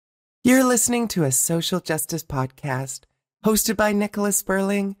You're listening to a social justice podcast hosted by Nicholas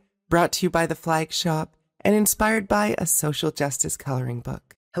Sperling, brought to you by The Flag Shop, and inspired by a social justice coloring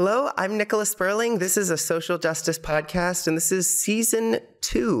book. Hello, I'm Nicholas Sperling. This is a social justice podcast, and this is season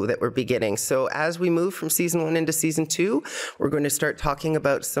 2 that we're beginning. So as we move from season 1 into season 2, we're going to start talking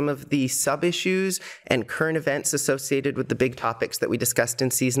about some of the sub-issues and current events associated with the big topics that we discussed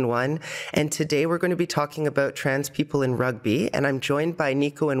in season 1. And today we're going to be talking about trans people in rugby, and I'm joined by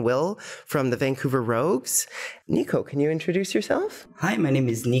Nico and Will from the Vancouver Rogues. Nico, can you introduce yourself? Hi, my name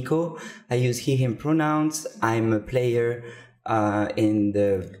is Nico. I use he, him pronouns. I'm a player in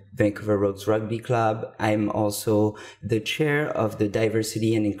the Vancouver Rogues Rugby Club. I'm also the chair of the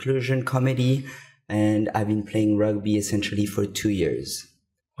Diversity and Inclusion Committee, and I've been playing rugby essentially for 2 years.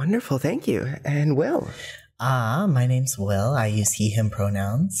 Wonderful, thank you. And Will? My name's Will. I use he, him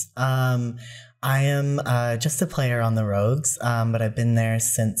pronouns. I am just a player on the Rogues, but I've been there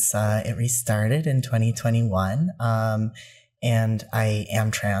since it restarted in 2021. And I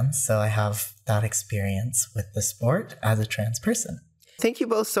am trans, so I have that experience with the sport as a trans person. Thank you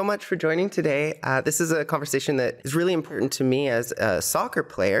both so much for joining today. This is a conversation that is really important to me as a soccer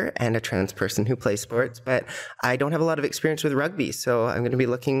player and a trans person who plays sports, but I don't have a lot of experience with rugby, so I'm going to be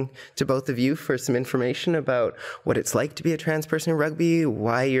looking to both of you for some information about what it's like to be a trans person in rugby,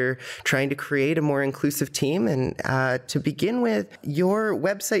 why you're trying to create a more inclusive team. And to begin with, your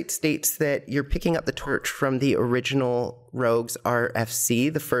website states that you're picking up the torch from the original Rogues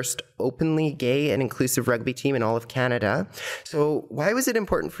RFC, the first openly gay and inclusive rugby team in all of Canada. So why was it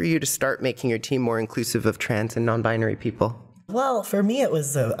important for you to start making your team more inclusive of trans and non-binary people? Well, for me, it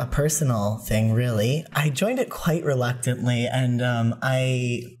was a personal thing, really. I joined it quite reluctantly, and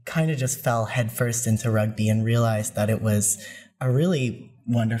I kind of just fell headfirst into rugby and realized that it was a really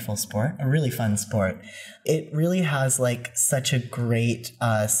wonderful sport, a really fun sport. It really has like such a great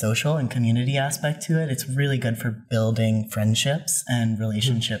social and community aspect to it. It's really good for building friendships and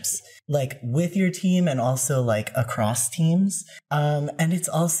relationships, like with your team and also like across teams. And it's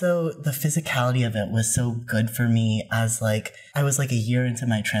also the physicality of it was so good for me as like, I was like a year into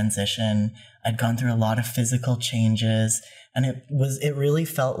my transition. I'd gone through a lot of physical changes, and it really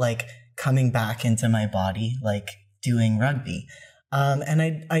felt like coming back into my body, like doing rugby.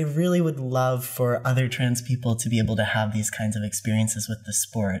 And I really would love for other trans people to be able to have these kinds of experiences with the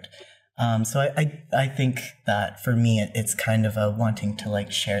sport. So I think that for me, it's kind of a wanting to like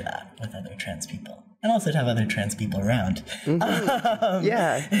share that with other trans people. And also to have other trans people around.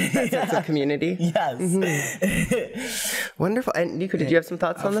 Mm-hmm. That's a community. Yes. Mm-hmm. Wonderful. And Nico, did you have some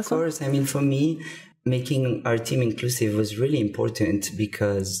thoughts on this one? Of course. I mean, for me, making our team inclusive was really important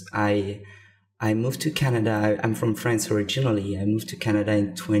because I moved to Canada. I'm from France originally. I moved to Canada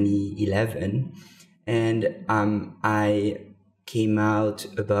in 2011. And I came out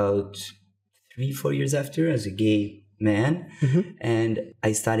about 3-4 years after as a gay man. Mm-hmm. And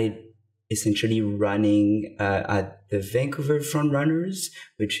I started essentially running at the Vancouver Front Runners,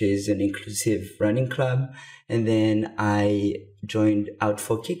 which is an inclusive running club. And then I joined Out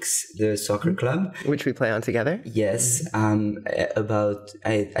for Kicks, the soccer club. Which we play on together. Yes.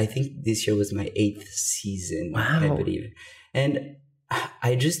 I think this year was my 8th season, wow. I believe. And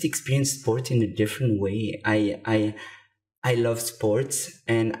I just experienced sport in a different way. I love sports,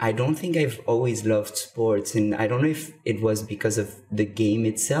 and I don't think I've always loved sports. And I don't know if it was because of the game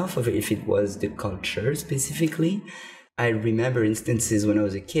itself or if it was the culture specifically. I remember instances when I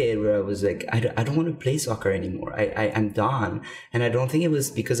was a kid where I was like, I don't want to play soccer anymore. I'm done. And I don't think it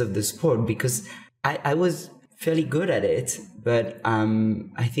was because of the sport, because I was fairly good at it. But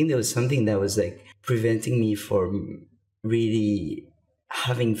I think there was something that was like preventing me from really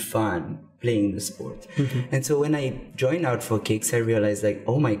having fun playing the sport. Mm-hmm. And so when I joined Out for Kicks, I realized like,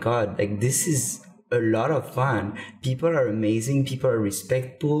 oh my God, like this is a lot of fun. People are amazing. People are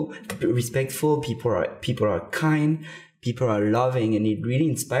respectful. People are kind. People are loving, and it really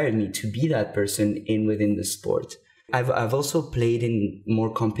inspired me to be that person within the sport. I've also played in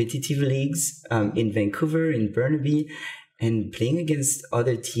more competitive leagues in Vancouver, in Burnaby, and playing against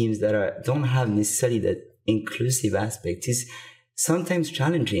other teams that don't have necessarily that inclusive aspect is sometimes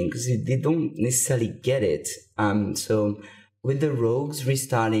challenging because they don't necessarily get it. So with the Rogues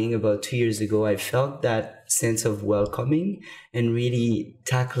restarting about 2 years ago, I felt that sense of welcoming and really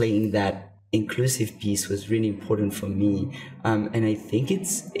tackling that inclusive piece was really important for me. And I think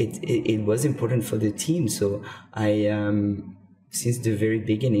it was important for the team. So since the very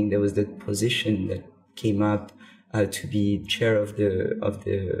beginning, there was the position that came up to be chair of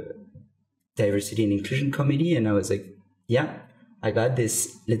the Diversity and Inclusion Committee. And I was like, yeah, I got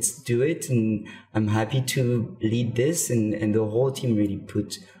this. Let's do it. And I'm happy to lead this. And the whole team really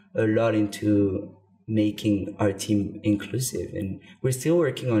put a lot into making our team inclusive, and we're still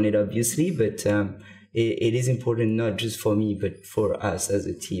working on it, obviously, but it is important not just for me but for us as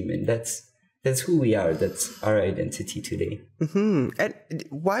a team, and that's who we are. That's our identity today. Mm-hmm. And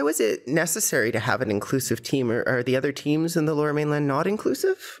why was it necessary to have an inclusive team? Are the other teams in the Lower Mainland not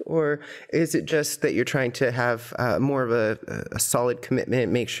inclusive? Or is it just that you're trying to have more of a solid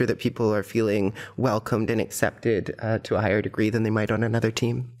commitment, make sure that people are feeling welcomed and accepted to a higher degree than they might on another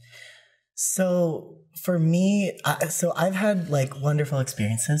team? So for me, I've had like wonderful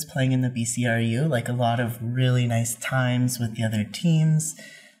experiences playing in the BCRU, like a lot of really nice times with the other teams.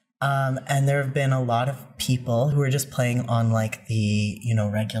 And there have been a lot of people who are just playing on like the,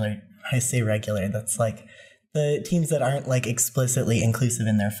 regular, I say regular, that's like the teams that aren't like explicitly inclusive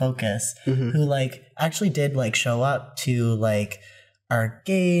in their focus, who like actually did like show up to like our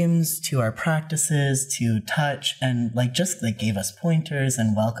games, to our practices, to touch, and like just like gave us pointers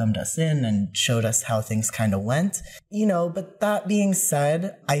and welcomed us in and showed us how things kind of went. But that being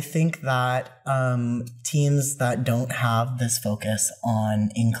said, I think that teams that don't have this focus on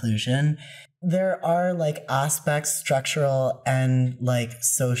inclusion, there are like aspects, structural and like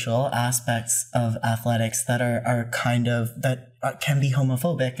social aspects of athletics that are kind of, that can be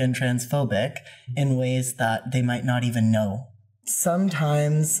homophobic and transphobic in ways that they might not even know.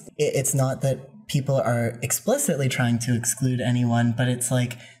 Sometimes it's not that people are explicitly trying to exclude anyone, but it's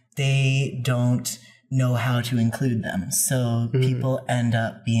like they don't know how to include them. So people end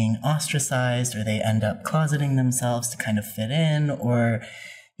up being ostracized, or they end up closeting themselves to kind of fit in, or,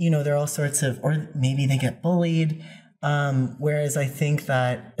 there are all sorts of, or maybe they get bullied. Whereas I think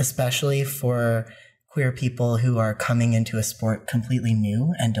that especially for queer people who are coming into a sport completely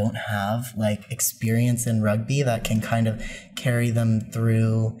new and don't have like experience in rugby that can kind of carry them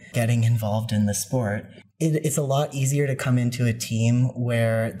through getting involved in the sport, it's a lot easier to come into a team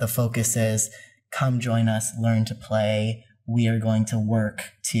where the focus is, come join us, learn to play. We are going to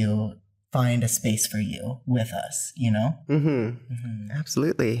work to find a space for you with us,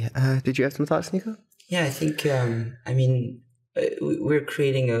 Absolutely. Did you have some thoughts, Nico? Yeah, I think, we're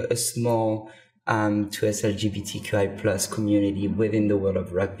creating a small to LGBTQI plus community within the world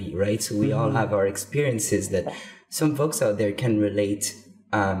of rugby, right? So we all have our experiences that some folks out there can relate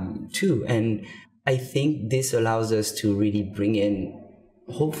to. And I think this allows us to really bring in,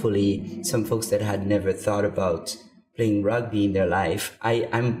 hopefully, some folks that had never thought about playing rugby in their life.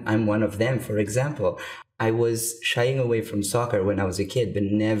 I'm one of them, for example. I was shying away from soccer when I was a kid, but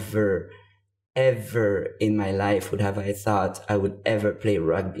never, ever in my life would have I thought I would ever play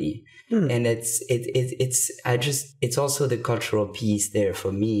rugby. And it's also the cultural piece there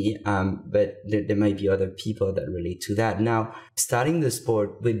for me. But there might be other people that relate to that. Now, starting the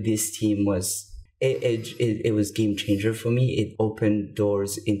sport with this team was, it was game changer for me. It opened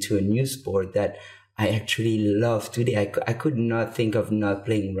doors into a new sport that I actually love today. I could not think of not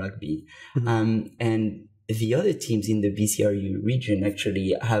playing rugby. And the other teams in the BCRU region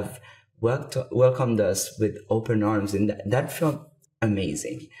actually have welcomed us with open arms, and that felt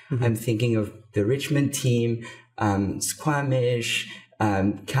amazing. I'm thinking of the Richmond team, Squamish,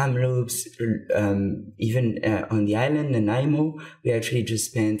 Kamloops, even on the island, Nanaimo. We actually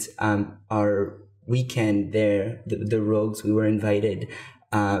just spent our weekend there, the Rogues. We were invited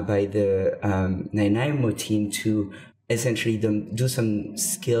by the Nanaimo team to essentially do some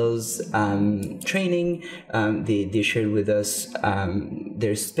skills training. They shared with us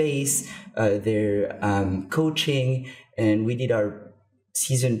their space, their coaching, and we did our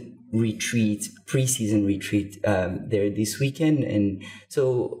pre-season retreat there this weekend. And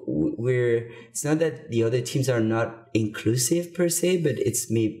so it's not that the other teams are not inclusive per se, but it's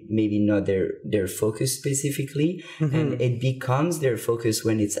maybe not their focus specifically. And it becomes their focus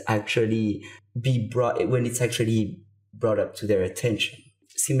when it's actually brought up to their attention.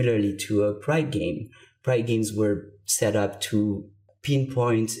 Similarly to a Pride game. Pride games were set up to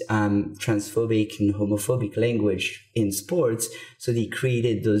pinpoint transphobic and homophobic language in sports. So they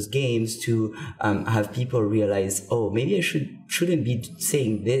created those games to have people realize, oh, maybe I shouldn't be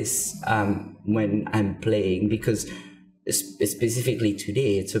saying this when I'm playing, because specifically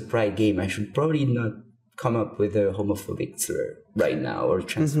today, it's a Pride game. I should probably not come up with a homophobic slur right now, or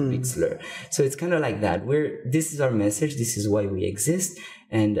transphobic slur. So it's kind of like that. This is our message. This is why we exist.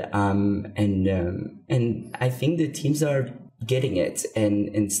 And I think the teams are getting it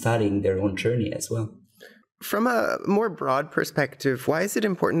and starting their own journey as well. From a more broad perspective, why is it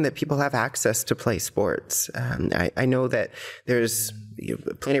important that people have access to play sports? I know that there's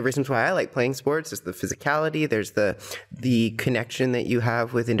plenty of reasons why I like playing sports. There's the physicality, there's the connection that you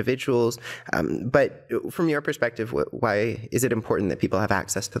have with individuals. But from your perspective, why is it important that people have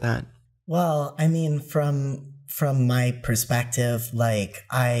access to that? Well, I mean, from my perspective, like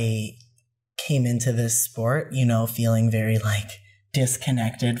I came into this sport, feeling very like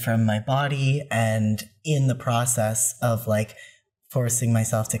disconnected from my body, and in the process of like forcing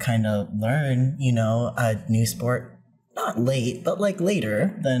myself to kind of learn, a new sport, not late, but like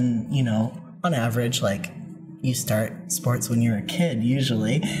later than, on average, like you start sports when you're a kid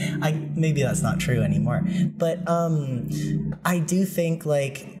usually. Maybe that's not true anymore, but I do think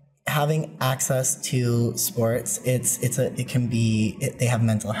like having access to sports, they have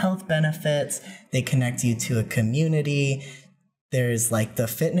mental health benefits, they connect you to a community. There's like the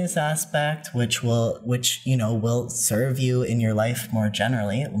fitness aspect, which will serve you in your life more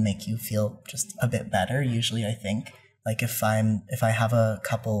generally. It will make you feel just a bit better. Usually, I think, like if I have a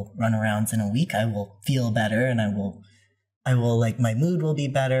couple runarounds in a week, I will feel better, and I will like my mood will be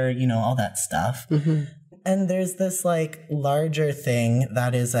better. All that stuff. Mm-hmm. And there's this like larger thing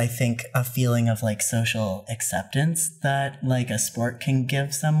that is, I think, a feeling of like social acceptance that like a sport can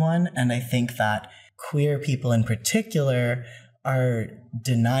give someone, and I think that queer people in particular are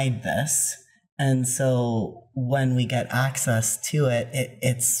denied this. And so when we get access to it,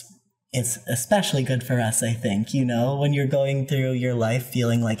 it's especially good for us, I think, when you're going through your life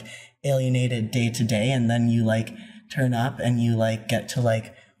feeling like alienated day to day, and then you like turn up and you like get to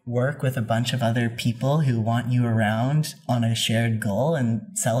like work with a bunch of other people who want you around on a shared goal and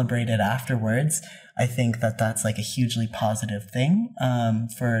celebrate it afterwards. I think that that's like a hugely positive thing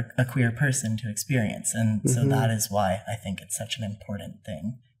for a queer person to experience. And so that is why I think it's such an important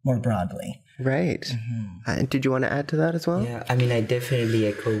thing more broadly. Right. Mm-hmm. Did you want to add to that as well? Yeah, I mean, I definitely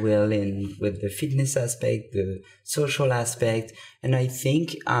echo Will with the fitness aspect, the social aspect. And I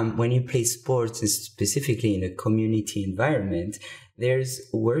think when you play sports, and specifically in a community environment, there's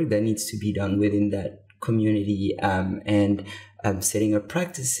work that needs to be done within that community, and setting up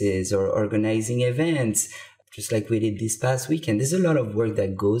practices or organizing events, just like we did this past weekend. There's a lot of work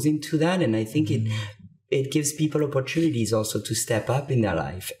that goes into that, and I think it gives people opportunities also to step up in their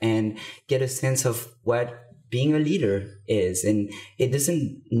life and get a sense of what being a leader is. And it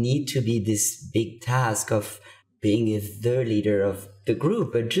doesn't need to be this big task of being the leader of the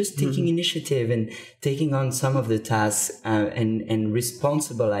group, but just taking initiative and taking on some of the tasks and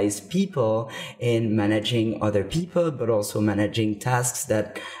responsibilize people in managing other people, but also managing tasks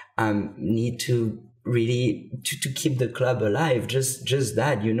that need to really to keep the club alive. Just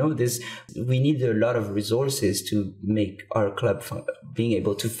that, we need a lot of resources to make our club being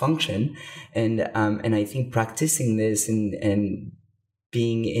able to function. And I think practicing this and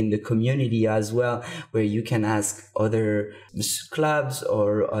being in the community as well, where you can ask other clubs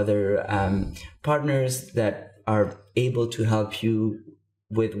or other partners that are able to help you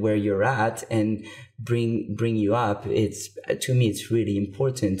with where you're at and bring you up. To me, it's really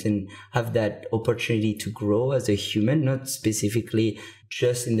important, and have that opportunity to grow as a human, not specifically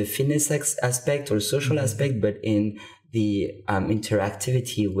just in the fitness aspect or social aspect, but in the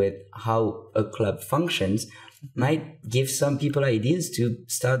interactivity with how a club functions. Might give some people ideas to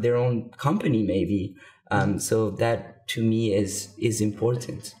start their own company, maybe. So that, to me, is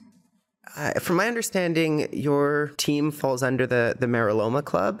important. From my understanding, your team falls under the Mariloma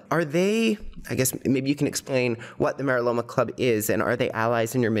Club. Are they, I guess maybe you can explain what the Mariloma Club is, and are they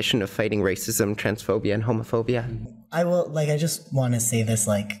allies in your mission of fighting racism, transphobia, and homophobia? I just want to say this,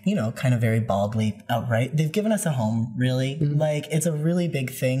 kind of very baldly outright. They've given us a home, really. Mm-hmm. It's a really big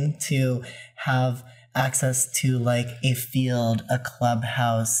thing to have access to a field, a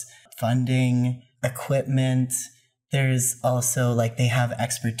clubhouse, funding, equipment. There's also they have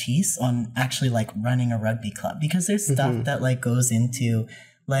expertise on actually running a rugby club, because there's stuff that goes into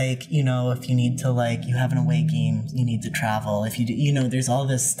if you need to you have an away game, you need to travel. If you do, there's all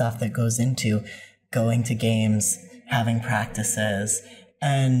this stuff that goes into going to games, having practices,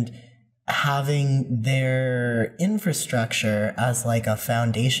 and having their infrastructure as a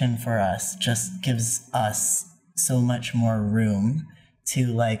foundation for us just gives us so much more room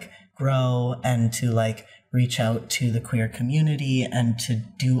to grow and to reach out to the queer community and to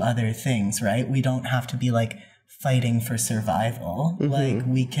do other things, right? We don't have to be fighting for survival.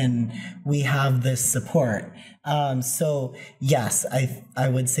 We have this support. So yes, I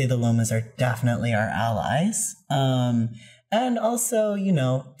would say the Lomas are definitely our allies. And also,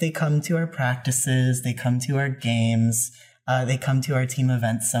 they come to our practices, they come to our games, they come to our team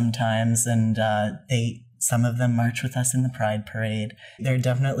events sometimes, and they Some of them march with us in the Pride Parade. There are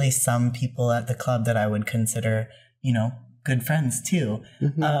definitely some people at the club that I would consider, good friends too.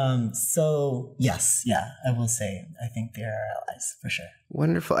 So yes, I will say I think they are our allies for sure.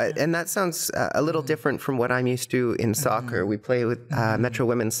 Wonderful. And that sounds a little different from what I'm used to in soccer. We play with Metro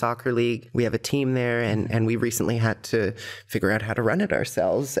Women's Soccer League. We have a team there, and we recently had to figure out how to run it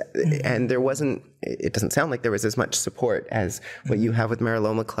ourselves. And it doesn't sound like there was as much support as what you have with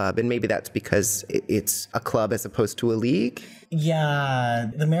Maraloma Club. And maybe that's because it's a club as opposed to a league. Yeah,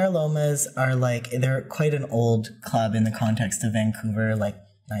 the Maralomas are they're quite an old club in the context of Vancouver,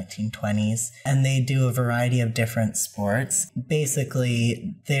 1920s, and they do a variety of different sports.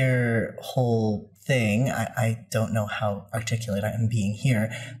 Basically, their whole thing, I don't know how articulate I am being here,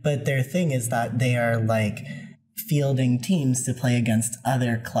 but their thing is that they are fielding teams to play against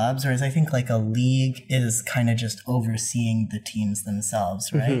other clubs, whereas I think a league is kind of just overseeing the teams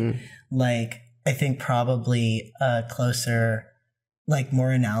themselves, right? I think probably closer,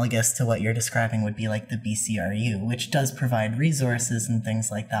 more analogous to what you're describing would be the BCRU, which does provide resources and things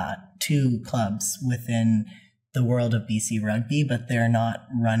like that to clubs within the world of BC Rugby, but they're not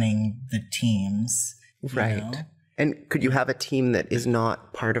running the teams. Right. And could you have a team that is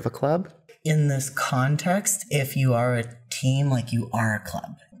not part of a club? In this context, if you are a team, you are a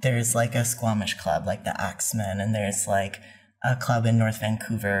club. There's a Squamish club, the Axemen, and there's a club in North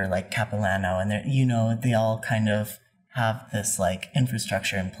Vancouver, Capilano, and they all kind of have this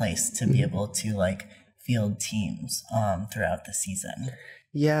infrastructure in place to be able to field teams throughout the season.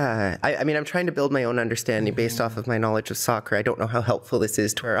 Yeah. I mean, I'm trying to build my own understanding based off of my knowledge of soccer. I don't know how helpful this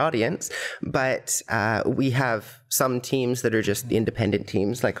is to our audience, but we have some teams that are just independent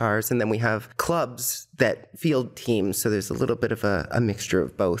teams like ours, and then we have clubs that field teams. So there's a little bit of a mixture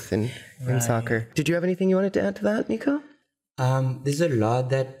of both in soccer. Did you have anything you wanted to add to that, Nico? There's a lot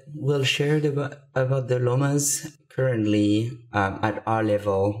that we'll share about the Lomas. Currently, at our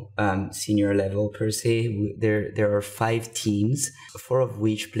level, senior level per se, there are 5 teams, 4 of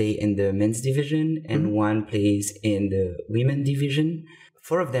which play in the men's division and 1 plays in the women division.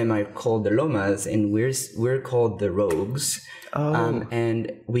 4 of them are called the Lomas, and we're called the Rogues.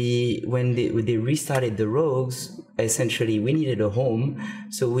 And when they restarted the Rogues, essentially we needed a home,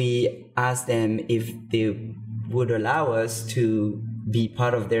 so we asked them if they would allow us to be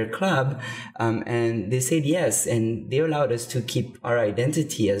part of their club, and they said yes, and they allowed us to keep our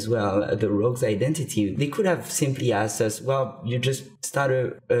identity as well, the Rogues identity. They could have simply asked us, well, you just start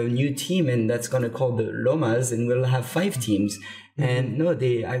a new team and that's going to call the Lomas and we'll have 5 teams. And no,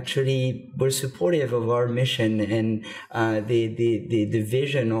 they actually were supportive of our mission and the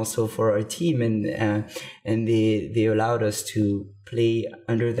vision also for our team, and they allowed us to play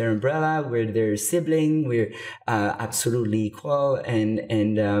under their umbrella. We're their sibling. We're absolutely equal,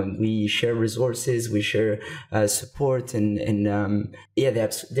 and we share resources. We share support, and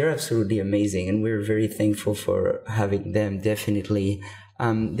they're absolutely amazing, and we're very thankful for having them. Definitely.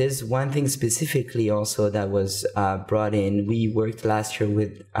 There's one thing specifically also that was brought in. We worked last year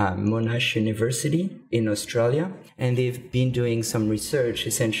with Monash University in Australia, and they've been doing some research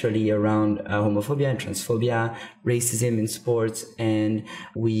essentially around homophobia and transphobia, racism in sports, and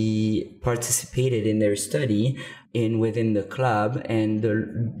we participated in their study within the club, and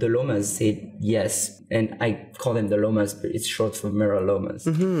the Lomas said yes, and I call them the Lomas, but it's short for Maralomas.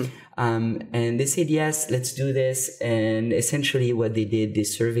 And they said yes, let's do this. And essentially what they did, they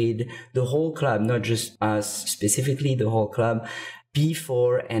surveyed the whole club, not just us specifically, the whole club,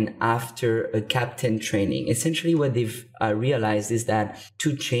 before and after a captain training. Essentially what they've realized is that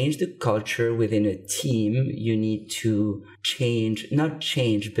to change the culture within a team, you need to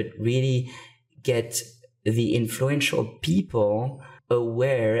but really get the influential people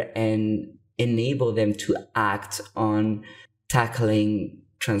aware and enable them to act on tackling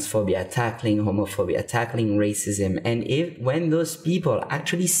transphobia, tackling homophobia, tackling racism. And when those people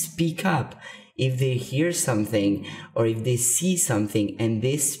actually speak up, if they hear something or if they see something and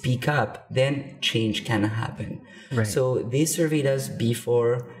they speak up, then change can happen. Right. So they surveyed us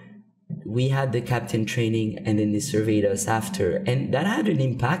before we had the captain training, and then they surveyed us after, and that had an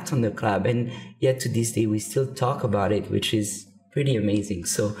impact on the club, and yet to this day we still talk about it, which is pretty amazing.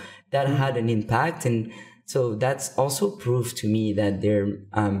 So that had an impact, and so that's also proof to me that they're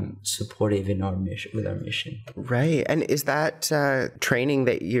supportive in our mission, with our mission. Right. And is that training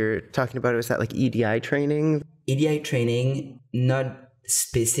that you're talking about, is that like EDI training? EDI training, not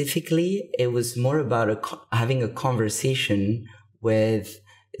specifically. It was more about having a conversation with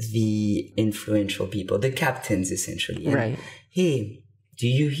the influential people, the captains essentially. And, right. Hey, do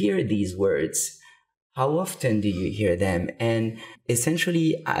you hear these words? How often do you hear them? And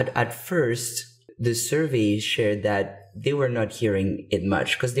essentially at first, the survey shared that they were not hearing it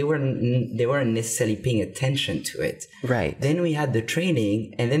much because they weren't necessarily paying attention to it. Right. Then we had the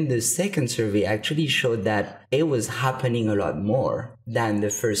training, and then the second survey actually showed that it was happening a lot more than the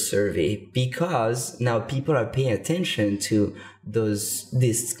first survey, because now people are paying attention to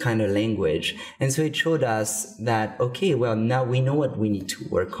this kind of language. And so it showed us that, okay, well, now we know what we need to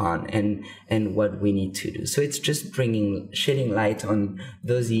work on and what we need to do. So it's just shedding light on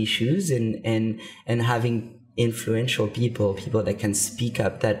those issues and having influential people that can speak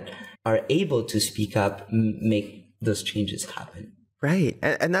up, that are able to speak up, make those changes happen. Right.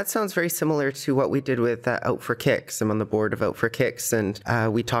 And that sounds very similar to what we did with Out for Kicks. I'm on the board of Out for Kicks, and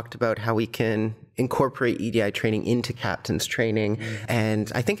we talked about how we can incorporate EDI training into captain's training.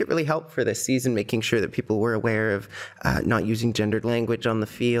 And I think it really helped for this season, making sure that people were aware of not using gendered language on the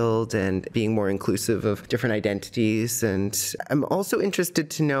field and being more inclusive of different identities. And I'm also interested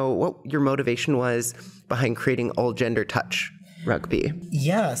to know what your motivation was behind creating all gender touch rugby.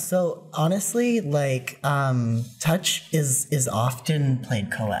 Yeah, so honestly, like touch is often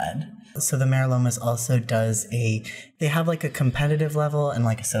played co-ed. So the Marilomas also does they have like a competitive level and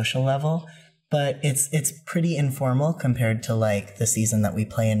like a social level, but it's pretty informal compared to like the season that we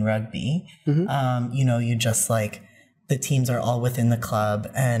play in rugby. You just like, the teams are all within the club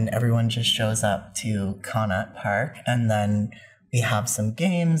and everyone just shows up to Connaught Park, and then we have some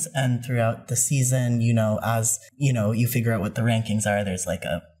games, and throughout the season, as you figure out what the rankings are, there's like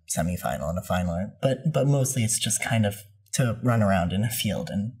a semifinal and a final, but mostly it's just kind of to run around in a field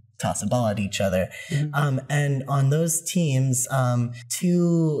and toss a ball at each other. And on those teams,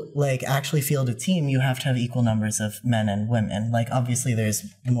 to like actually field a team, you have to have equal numbers of men and women. Like obviously there's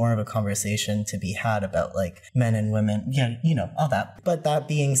more of a conversation to be had about like men and women. Yeah, all that. But that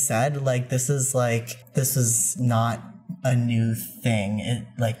being said, like this is not a new thing. It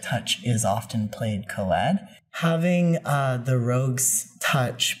like touch is often played co-ed. Having the Rogues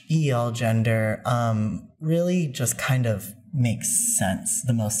touch be all gender really just kind of makes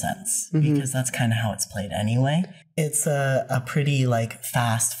the most sense, because that's kind of how it's played anyway. It's a pretty like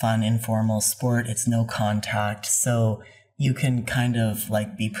fast, fun, informal sport. It's no contact, so you can kind of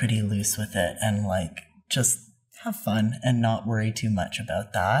like be pretty loose with it and like just have fun and not worry too much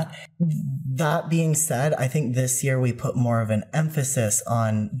about that. That being said, I think this year we put more of an emphasis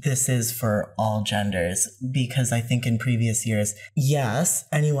on this is for all genders, because I think in previous years, yes,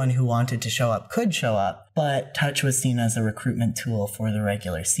 anyone who wanted to show up could show up, but touch was seen as a recruitment tool for the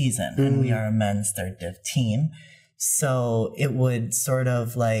regular season, and we are a men's third div team. So it would sort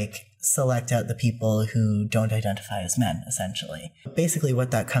of like select out the people who don't identify as men, essentially. Basically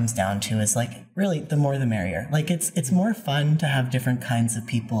what that comes down to is like, really, the more the merrier. Like it's more fun to have different kinds of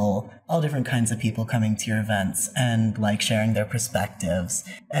people, all different kinds of people coming to your events and like sharing their perspectives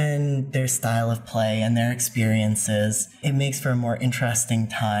and their style of play and their experiences. It makes for a more interesting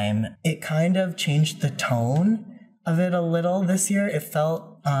time. It kind of changed the tone of it a little this year. It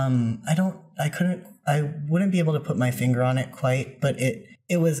felt, I wouldn't be able to put my finger on it quite, but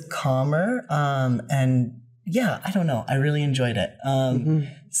it was calmer, and yeah, I don't know. I really enjoyed it.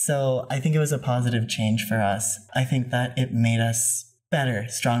 So I think it was a positive change for us. I think that it made us better,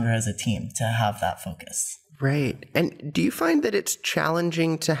 stronger as a team to have that focus. Right. And do you find that it's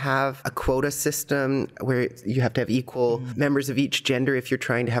challenging to have a quota system where you have to have equal members of each gender if you're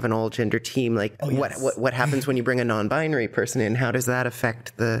trying to have an all-gender team? Like, what happens when you bring a non-binary person in? How does that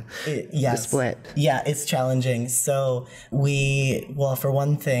affect the split? Yeah, it's challenging. So for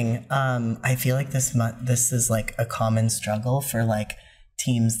one thing, I feel like this is like a common struggle for like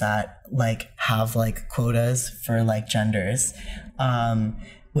teams that like have like quotas for like genders.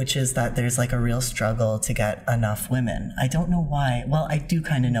 Which is that there's like a real struggle to get enough women. I don't know why. Well, I do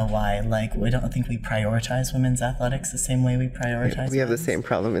kind of know why. Like, I don't think we prioritize women's athletics the same way we prioritize We have the same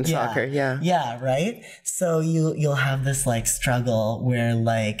problem in soccer, yeah. Yeah, right? So you'll have this like struggle where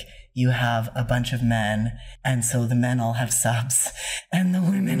like you have a bunch of men, and so the men all have subs, and the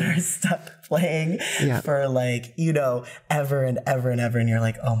women are stuck playing for like, ever and ever and ever, and you're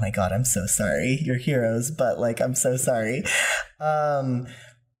like, oh my God, I'm so sorry. You're heroes, but like, I'm so sorry.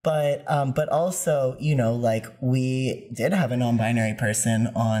 But also, like we did have a non-binary person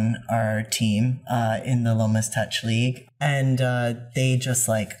on our team in the Lomas Touch League, and they just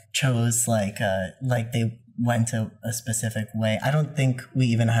like chose like they went a specific way. I don't think we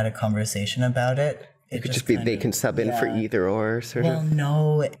even had a conversation about it. It could just be they can sub in for either or sort of. Well,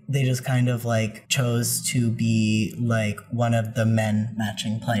 no, they just kind of like chose to be like one of the men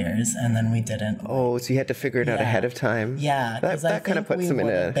matching players, and then we didn't. Oh, so you had to figure it out ahead of time. Yeah, that kind of puts them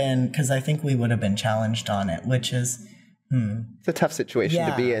in because I think we would have been challenged on it, which is It's a tough situation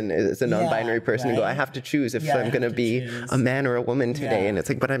to be in as a non-binary person and go, I have to choose if I'm going to be a man or a woman today. And it's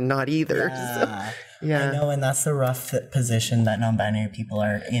like, but I'm not either. I know, and that's the rough position that non-binary people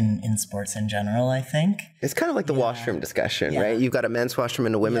are in sports in general, I think. It's kind of like the washroom discussion, right? You've got a men's washroom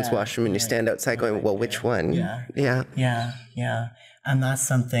and a women's washroom, and you stand outside going, well, which one? Yeah. And that's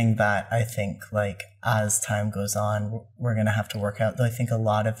something that I think, like, as time goes on, we're going to have to work out. Though I think a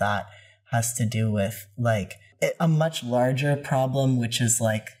lot of that has to do with, like, a much larger problem, which is,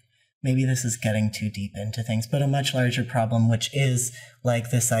 like, maybe this is getting too deep into things, but a much larger problem, which is,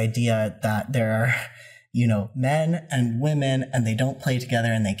 like, this idea that there are, you know, men and women, and they don't play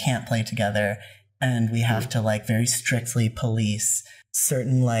together and they can't play together. And we have to, like, very strictly police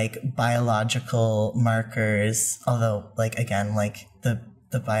certain, like, biological markers. Although, like, again, like,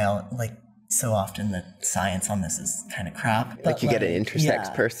 so often the science on this is kind of crap. But like you get an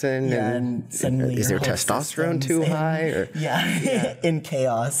intersex person and suddenly is their testosterone too high? Or? In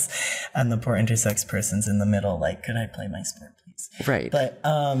chaos. And the poor intersex person's in the middle, like, could I play my sport, please? Right.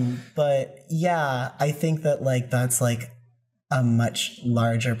 But yeah, I think that, like, that's, like, a much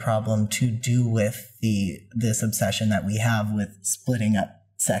larger problem to do with this obsession that we have with splitting up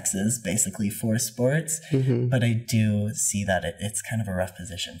sexes basically for sports. But I do see that it's kind of a rough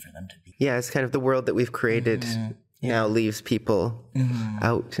position for them to be. Yeah, it's kind of the world that we've created now leaves people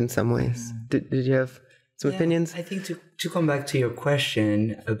out in some ways. Did you have some opinions? I think to come back to your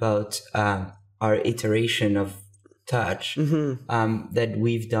question about our iteration of touch that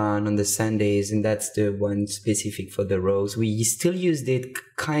we've done on the Sundays, and that's the one specific for the Rogues. We still used it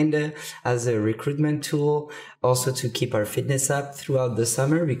kind of as a recruitment tool, also to keep our fitness up throughout the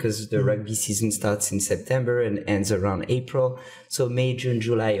summer, because the rugby season starts in September and ends around April. So May, June,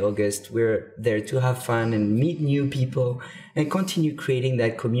 July, August, we're there to have fun and meet new people and continue creating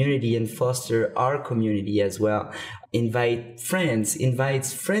that community and foster our community as well. Invite friends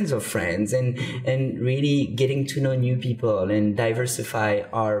of friends, and really getting to know new people and diversify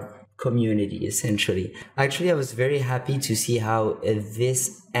our community, essentially. Actually, I was very happy to see how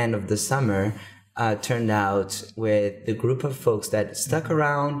this end of the summer turned out with the group of folks that stuck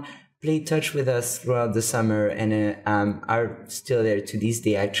around, played touch with us throughout the summer, and are still there to this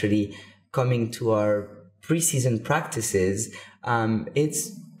day, actually coming to our preseason practices.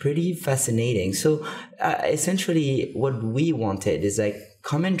 It's pretty fascinating. So essentially what we wanted is, like,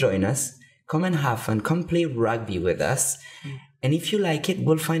 come and join us, come and have fun, come play rugby with us. And if you like it,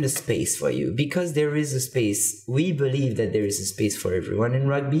 we'll find a space for you, because there is a space. We believe that there is a space for everyone in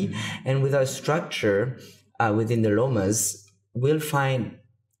rugby. And with our structure within the Lomas, we'll find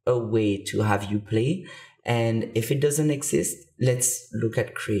a way to have you play. And if it doesn't exist, let's look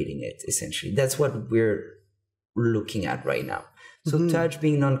at creating it, essentially. That's what we're looking at right now. So touch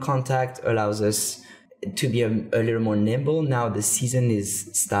being non-contact allows us to be a little more nimble. Now the season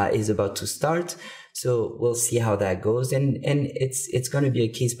is about to start, so we'll see how that goes. And it's going to be a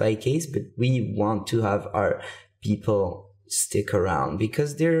case by case, but we want to have our people stick around,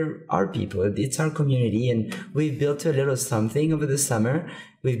 because they're our people. It's our community, and we've built a little something over the summer.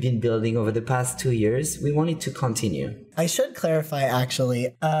 We've been building over the past 2 years. We want it to continue. I should clarify,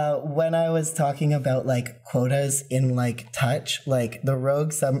 actually, when I was talking about, like, quotas in, like, touch, like, the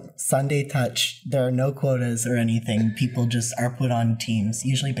Rogue Sunday touch, there are no quotas or anything. People just are put on teams,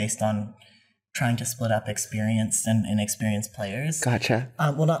 usually based on trying to split up experienced and inexperienced players. Gotcha.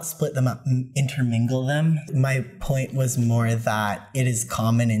 Well, not split them up, intermingle them. My point was more that it is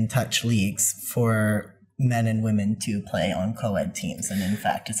common in touch leagues for men and women to play on co-ed teams, and in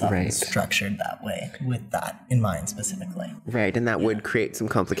fact it's often structured that way, with that in mind specifically. Right, and that would create some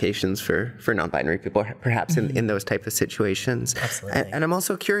complications for non-binary people, perhaps in those type of situations. Absolutely. And I'm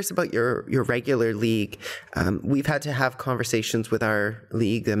also curious about your regular league. We've had to have conversations with our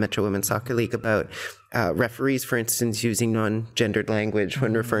league, the Metro Women's Soccer League, about referees, for instance, using non-gendered language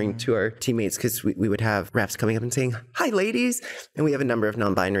when referring to our teammates, because we would have refs coming up and saying, "Hi, ladies." And we have a number of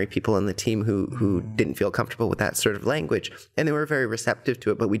non-binary people on the team who didn't feel comfortable with that sort of language. And they were very receptive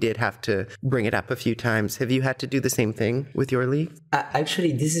to it, but we did have to bring it up a few times. Have you had to do the same thing with your league?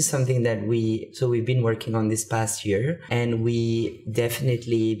 Actually, this is something that we've been working on this past year. And we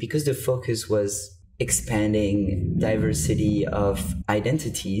definitely, because the focus was expanding diversity of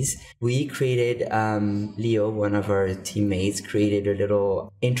identities, we created, Leo, one of our teammates, created a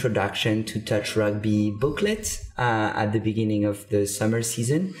little introduction to touch rugby booklet at the beginning of the summer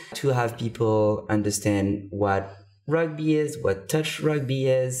season, to have people understand what rugby is, what touch rugby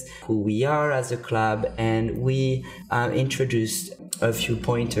is, who we are as a club, and we introduced a few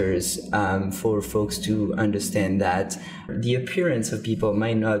pointers for folks to understand that the appearance of people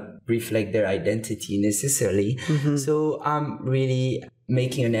might not reflect their identity necessarily. So really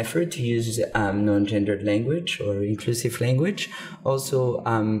making an effort to use non-gendered language or inclusive language. Also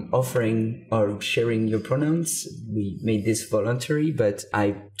offering or sharing your pronouns. We made this voluntary, but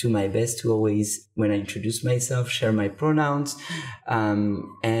I do my best to always, when I introduce myself, share my pronouns. And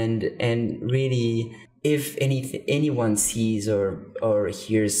really, if anyone sees or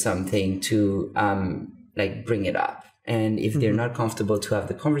hears something, to like bring it up. And if they're not comfortable to have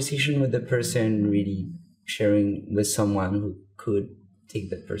the conversation with the person, really sharing with someone who could take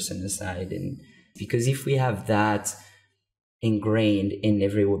the person aside. And because if we have that ingrained in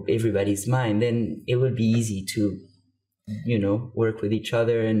everybody's mind, then it would be easy to, work with each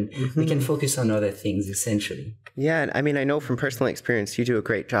other, and we can focus on other things essentially. Yeah, I mean, I know from personal experience you do a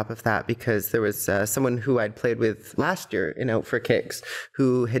great job of that, because there was someone who I'd played with last year in Out for Kicks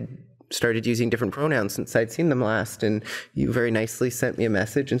who had started using different pronouns since I'd seen them last, and you very nicely sent me a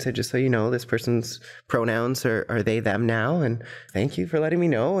message and said, just so you know, this person's pronouns are they, them now, and thank you for letting me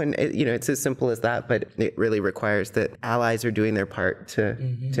know. And it's as simple as that, but it really requires that allies are doing their part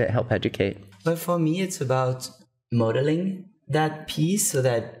to help educate. But for me, it's about modeling that piece so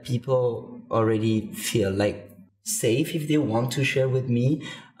that people already feel like safe if they want to share with me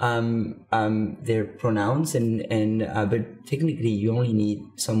their pronouns, and but technically you only need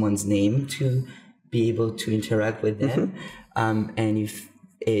someone's name to be able to interact with them. And if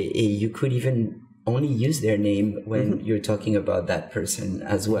you could even only use their name when you're talking about that person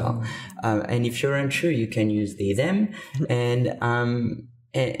as well. And if you're unsure, you can use they, them.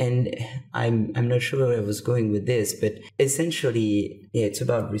 And I'm not sure where I was going with this, but essentially, it's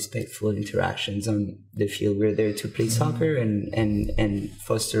about respectful interactions on the field. We're there to play soccer and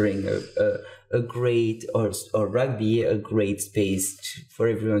fostering a great, or rugby, a great space for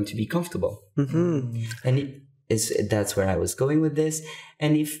everyone to be comfortable. And that's where I was going with this.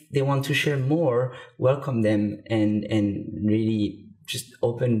 And if they want to share more, welcome them and really just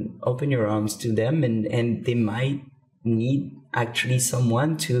open your arms to them, and they might need actually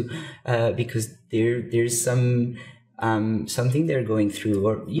someone to because there's some something they're going through,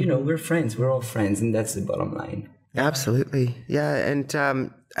 or we're all friends, and that's the bottom line. Absolutely. Yeah.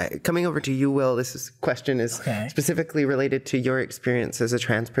 And coming over to you, Will, question is specifically related to your experience as a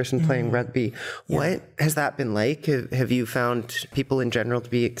trans person playing rugby. What has that been like? Have you found people in general to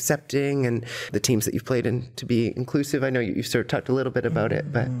be accepting, and the teams that you've played in to be inclusive? I know you sort of talked a little bit about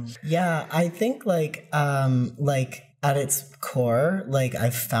it, but yeah, I think like at its core, like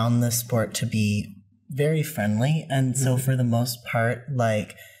I've found the sport to be very friendly, and so for the most part,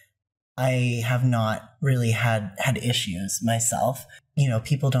 like I have not really had issues myself.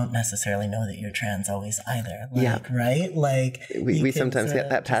 People don't necessarily know that you're trans always either. Right? Like we sometimes get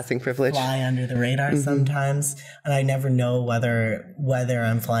that passing privilege. Fly under the radar sometimes, and I never know whether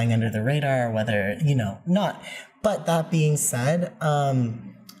I'm flying under the radar or whether not. But that being said,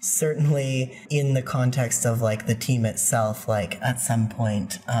 certainly in the context of like the team itself, like at some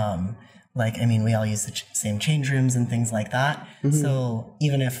point, we all use the same change rooms and things like that. So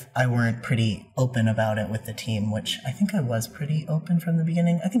even if I weren't pretty open about it with the team, which I think I was pretty open from the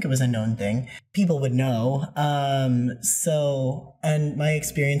beginning, I think it was a known thing, people would know. And my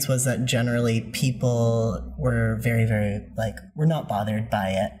experience was that generally people were very, very, were not bothered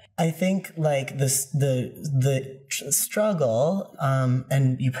by it. I think the struggle,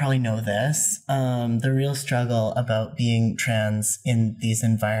 and you probably know this, the real struggle about being trans in these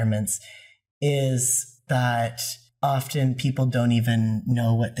environments is that often people don't even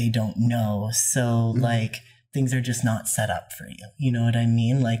know what they don't know. So things are just not set up for you. You know what I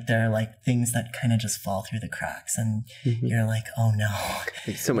mean? Like there are things that kind of just fall through the cracks, and you're like, oh no.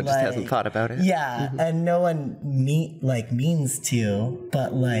 Someone just hasn't thought about it. Yeah. And no one means to,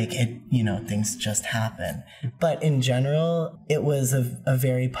 but things just happen. But in general, it was a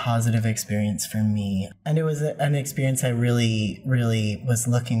very positive experience for me. And it was an experience I really, really was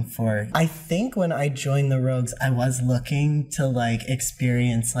looking for. I think when I joined the Rogues, I was looking to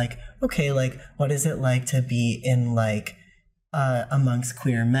experience okay, what is it like to be in amongst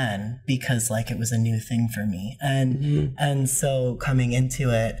queer men, because it was a new thing for me. And so coming into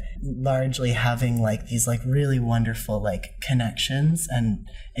it, largely having these really wonderful connections and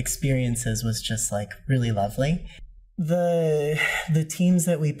experiences was just really lovely. The teams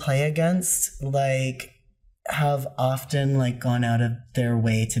that we play against, have often like gone out of their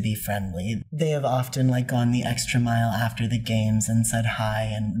way to be friendly. They have often like gone the extra mile after the games and said hi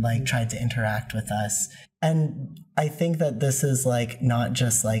and like tried to interact with us. And I think that this is like not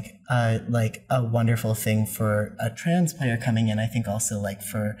just like a wonderful thing for a trans player coming in. I think also like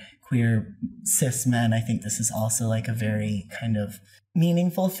for queer cis men, I think this is also like a very kind of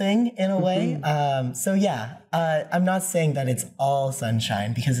meaningful thing in a way. So yeah, I'm not saying that it's all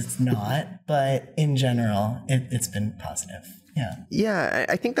sunshine because it's not, but in general, it's been positive. Yeah. Yeah,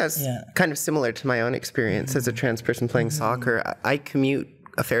 I think that's kind of similar to my own experience as a trans person playing soccer. I commute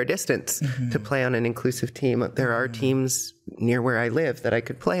a fair distance to play on an inclusive team. There are teams near where I live that I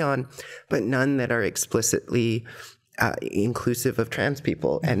could play on, but none that are explicitly inclusive of trans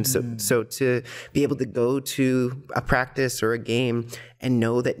people. And so to be able to go to a practice or a game and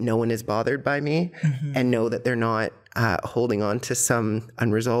know that no one is bothered by me and know that they're not holding on to some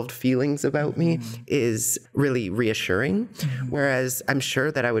unresolved feelings about me is really reassuring. Whereas I'm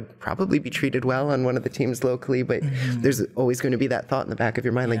sure that I would probably be treated well on one of the teams locally, but there's always going to be that thought in the back of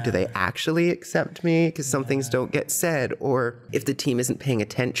your mind, like, do they actually accept me? Because some things don't get said. Or if the team isn't paying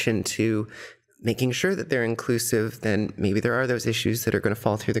attention to making sure that they're inclusive, then maybe there are those issues that are going to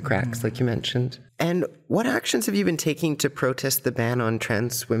fall through the cracks, like you mentioned. And what actions have you been taking to protest the ban on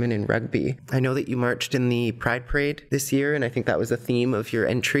trans women in rugby? I know that you marched in the Pride Parade this year, and I think that was a theme of your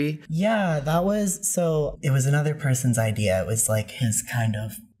entry. Yeah, it was another person's idea. It was like his kind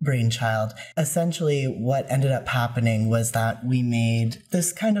of brainchild. Essentially, what ended up happening was that we made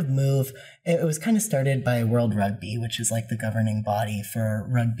this kind of move. It was kind of started by World Rugby, which is like the governing body for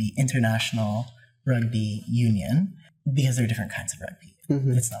rugby, international rugby union, because there are different kinds of rugby.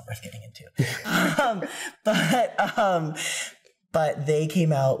 It's not worth getting into. But they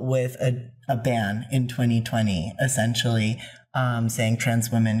came out with a ban in 2020, essentially, saying trans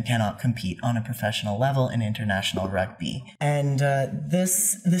women cannot compete on a professional level in international rugby. And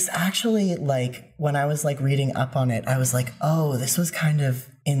this actually, like, when I was like reading up on it, I was like, oh, this was kind of,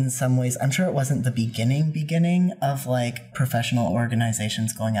 in some ways, I'm sure it wasn't the beginning of like professional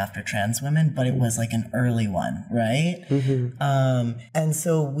organizations going after trans women, but it was like an early one, right? And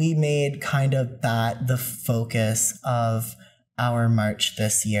so we made kind of that the focus of our march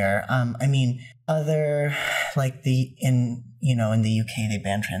this year. I mean, other, like in the UK, they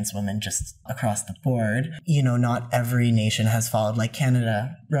ban trans women just across the board. Not every nation has followed, like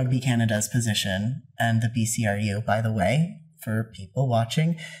Canada, Rugby Canada's position, and the BCRU, by the way, for people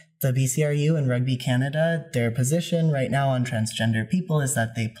watching, the BCRU and Rugby Canada, their position right now on transgender people is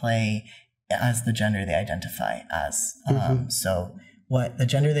that they play as the gender they identify as. So what the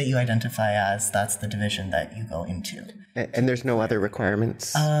gender that you identify as, that's the division that you go into. And there's no other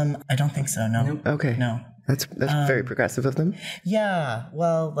requirements? I don't think so, no. Nope. Okay. No. That's very progressive of them. Yeah,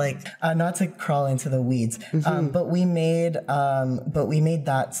 well, like, not to crawl into the weeds, but we made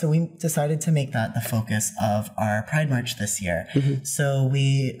that. So we decided to make that the focus of our Pride March this year. So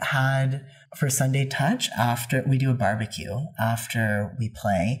we had, for Sunday Touch, after we do a barbecue after we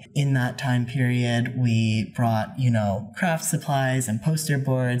play. In that time period, we brought, craft supplies and poster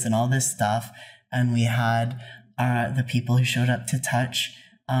boards and all this stuff, and we had the people who showed up to Touch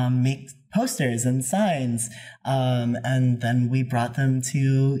make posters and signs, and then we brought them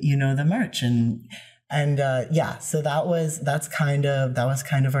to the march, and so that was kind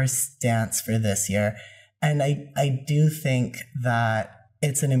of our stance for this year. And I do think that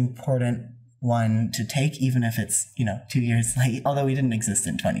it's an important one to take, even if it's 2 years late, although we didn't exist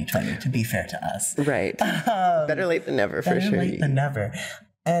in 2020, to be fair to us. Right. Better late than never, for sure. Better late than never.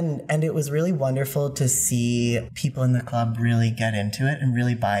 And it was really wonderful to see people in the club really get into it and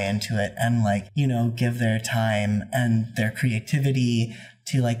really buy into it and give their time and their creativity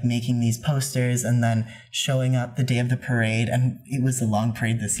to making these posters and then showing up the day of the parade. And it was a long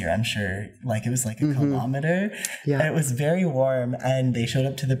parade this year, I'm sure. It was a kilometer. Yeah. And it was very warm, and they showed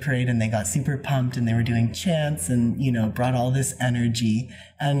up to the parade and they got super pumped and they were doing chants and, brought all this energy.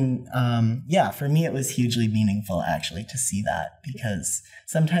 And for me, it was hugely meaningful actually to see that, because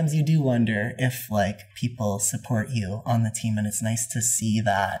sometimes you do wonder if people support you on the team, and it's nice to see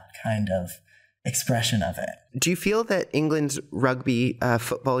that kind of expression of it. Do you feel that England's rugby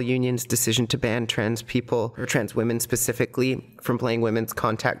football union's decision to ban trans people, or trans women specifically, from playing women's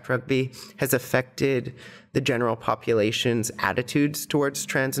contact rugby has affected the general population's attitudes towards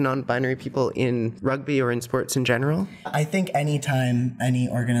trans and non-binary people in rugby or in sports in general? I think anytime any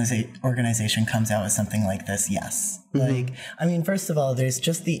organization comes out with something like this, yes. First of all, there's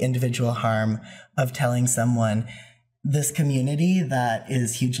just the individual harm of telling someone, this community that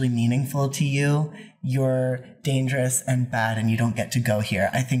is hugely meaningful to you, you're dangerous and bad and you don't get to go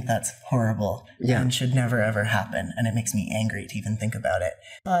here. I think that's horrible and should never ever happen. And it makes me angry to even think about it.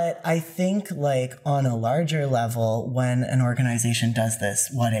 But I think like on a larger level, when an organization does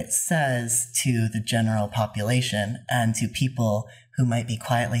this, what it says to the general population and to people who might be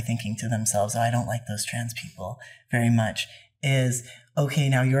quietly thinking to themselves, oh, I don't like those trans people very much, is, okay,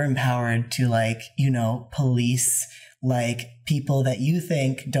 now you're empowered to like, you know, police like people that you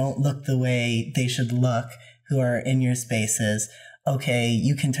think don't look the way they should look who are in your spaces. Okay,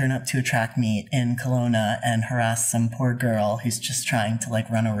 you can turn up to a track meet in Kelowna and harass some poor girl who's just trying to like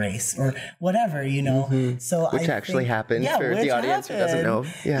run a race or whatever, you know. So which actually happened for the audience who doesn't know.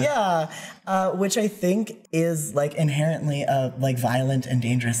 Which I think is like inherently a like violent and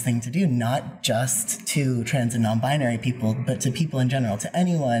dangerous thing to do, not just to trans and non-binary people, but to people in general, to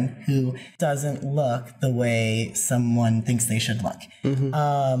anyone who doesn't look the way someone thinks they should look,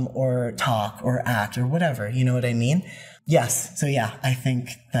 or talk or act or whatever. You know what I mean? Yes. So yeah, I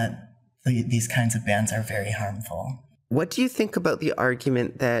think that these kinds of bans are very harmful. What do you think about the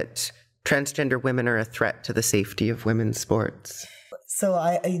argument that transgender women are a threat to the safety of women's sports?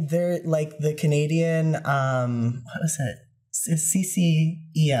 So they're like the Canadian, what was it?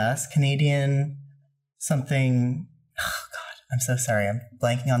 CCES, Canadian something. Oh God, I'm so sorry. I'm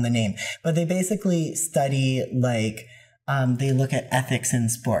blanking on the name. But they basically study like, they look at ethics in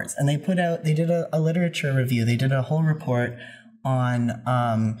sports, and they did a literature review. They did a whole report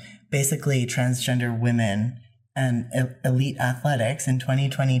on basically transgender women and elite athletics in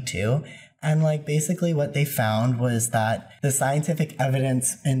 2022. And like basically what they found was that the scientific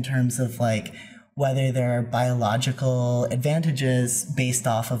evidence in terms of like whether there are biological advantages based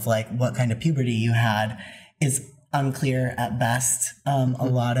off of like what kind of puberty you had is unclear at best. A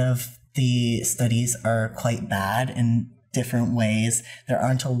lot of the studies are quite bad in different ways. There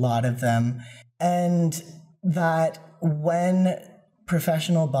aren't a lot of them. And that when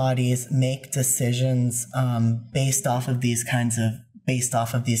professional bodies make decisions based off of these kinds of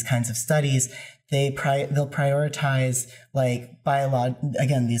studies, they'll prioritize like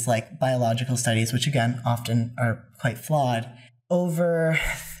these like biological studies, which again often are quite flawed, over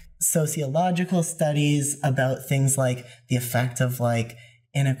sociological studies about things like the effect of like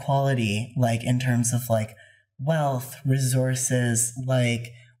inequality, like in terms of like wealth, resources,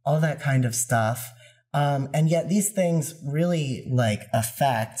 like all that kind of stuff. And yet these things really like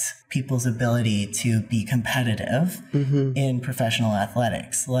affect people's ability to be competitive in professional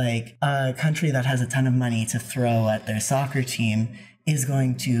athletics. Like a country that has a ton of money to throw at their soccer team is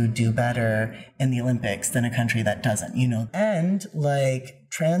going to do better in the Olympics than a country that doesn't, you know. And like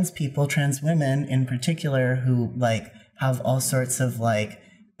trans people, trans women in particular, who like have all sorts of like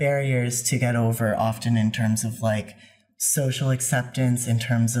barriers to get over, often in terms of like social acceptance, in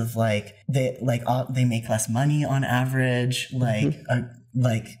terms of like they make less money on average,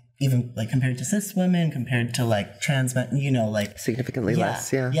 like even like compared to cis women, compared to like trans men, you know, like significantly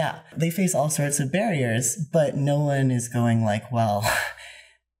less. Yeah. They face all sorts of barriers, but no one is going like, well,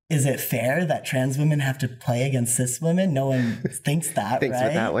 is it fair that trans women have to play against cis women? No one thinks that, thinks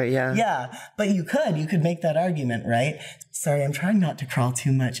right? it that way, yeah. Yeah, but you could make that argument, right? Sorry, I'm trying not to crawl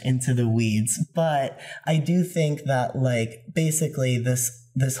too much into the weeds, but I do think that like basically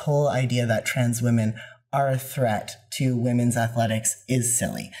this whole idea that trans women are a threat to women's athletics is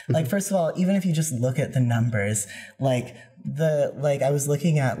silly. Like, first of all, even if you just look at the numbers, I was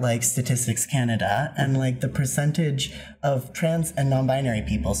looking at like Statistics Canada, and like the percentage of trans and non-binary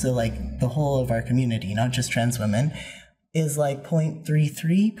people, so like the whole of our community, not just trans women, is like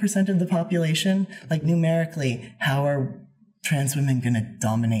 0.33% of the population. Like numerically, how are trans women going to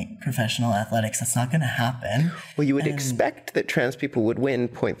dominate professional athletics? That's not going to happen. Well, you would expect that trans people would win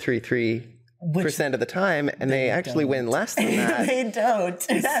 0.33% of the time, and they actually win less than that. They don't.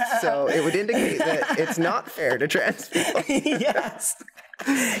 So it would indicate that it's not fair to trans people. Yes.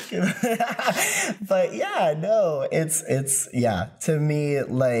 But yeah, no, it's to me,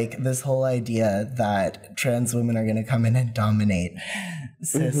 like this whole idea that trans women are going to come in and dominate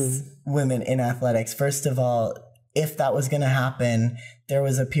cis women in athletics. First of all, if that was going to happen, there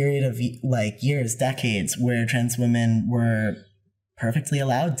was a period of like years, decades, where trans women were perfectly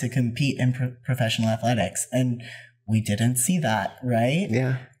allowed to compete in professional athletics, and we didn't see that, right?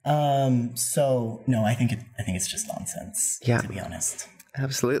 Yeah. So no, I think it's just nonsense. Yeah. To be honest.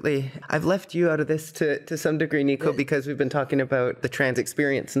 Absolutely. I've left you out of this to some degree, Nico, because we've been talking about the trans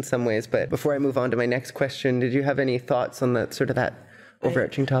experience in some ways. But before I move on to my next question, did you have any thoughts on that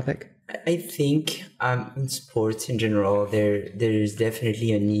overarching topic? I think in sports in general, there is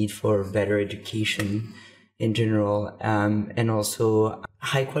definitely a need for better education in general, and also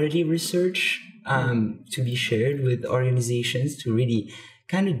high quality research to be shared with organizations to really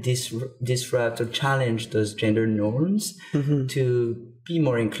kind of disrupt or challenge those gender norms to be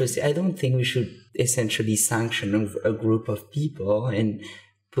more inclusive. I don't think we should essentially sanction a group of people and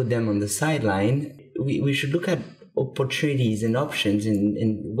put them on the sideline. We should look at opportunities and options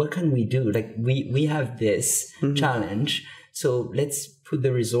and what can we do? Like we have this challenge, so let's put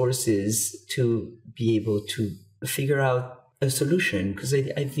the resources to be able to figure out a solution, because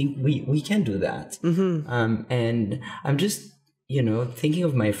I think we can do that. And I'm just, thinking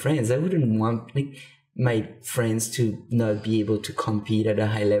of my friends. I wouldn't want my friends to not be able to compete at a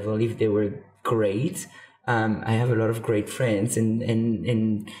high level if they were great. I have a lot of great friends,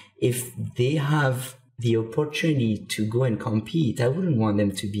 and if they have the opportunity to go and compete, I wouldn't want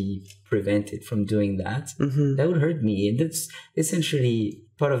them to be prevented from doing that. That would hurt me. And that's essentially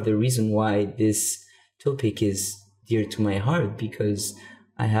part of the reason why this topic is dear to my heart, because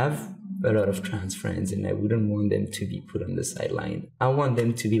I have a lot of trans friends and I wouldn't want them to be put on the sideline. I want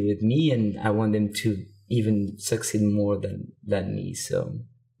them to be with me, and I want them to even succeed more than me. So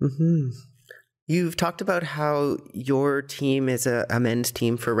You've talked about how your team is a men's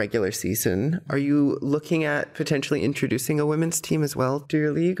team for regular season. Are you looking at potentially introducing a women's team as well to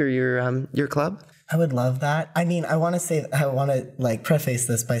your league or your club? I would love that. I mean, I want to preface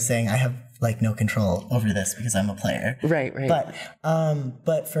this by saying I have no control over this because I'm a player. Right.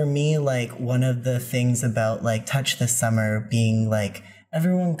 But for me, one of the things about Touch this summer being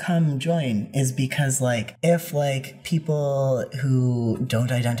everyone come join is because if people who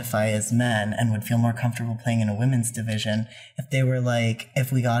don't identify as men and would feel more comfortable playing in a women's division, if they were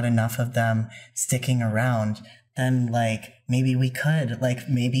if we got enough of them sticking around, then maybe we could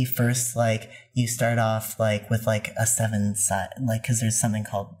maybe first you start off with a 7 side, because there's something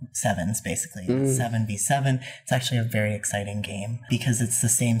called sevens basically. 7v7. It's actually a very exciting game because it's the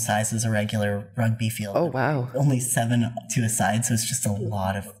same size as a regular rugby field. Oh wow. Only 7 to a side, so it's just a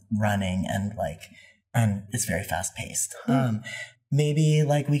lot of running and it's very fast paced. Maybe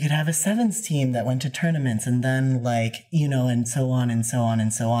we could have a sevens team that went to tournaments, and then and so on and so on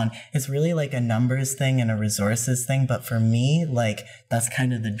and so on. It's really a numbers thing and a resources thing. But for me, that's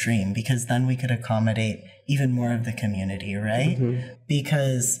kind of the dream, because then we could accommodate even more of the community, right?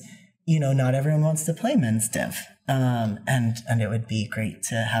 Because, not everyone wants to play men's div. And it would be great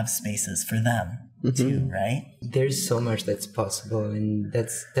to have spaces for them too, right? There's so much that's possible. And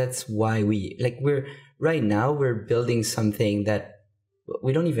that's why right now we're building something that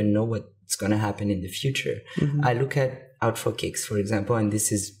we don't even know what's going to happen in the future. I look at Out for Kicks, for example, and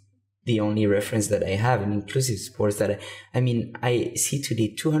this is the only reference that I have in inclusive sports I see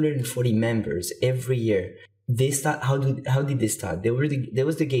today 240 members every year. They start, how did they start? There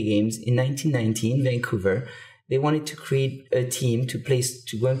was the Gay Games in 1990 in Vancouver. They wanted to create a team to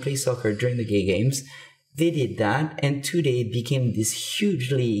go and play soccer during the Gay Games. They did that, and today it became this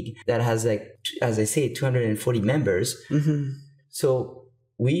huge league that has as I say, 240 members. So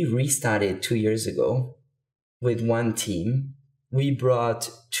we restarted 2 years ago with one team. We brought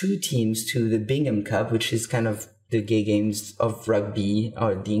 2 teams to the Bingham Cup, which is kind of the Gay Games of rugby,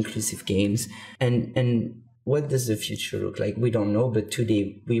 or the inclusive games. And what does the future look like? We don't know, but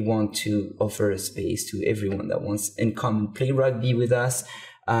today we want to offer a space to everyone that wants and come and play rugby with us.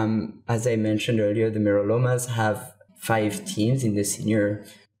 As I mentioned earlier, the Merolomas have 5 teams in the senior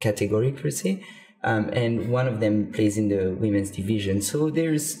category per se. And one of them plays in the women's division. So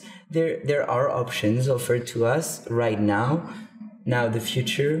there are options offered to us right now. Now the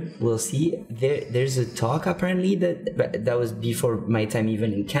future, we'll see. There's a talk apparently that was before my time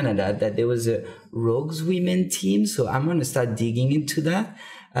even in Canada, that there was a Rogues women team. So I'm going to start digging into that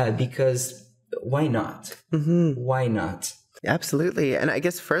because why not? Why not? Absolutely. And I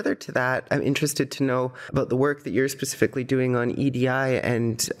guess further to that, I'm interested to know about the work that you're specifically doing on EDI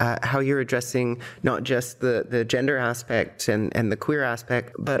and how you're addressing not just the gender aspect and the queer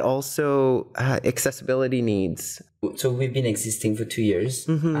aspect, but also accessibility needs. So we've been existing for 2 years.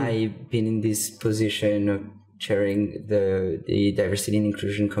 I've been in this position of chairing the Diversity and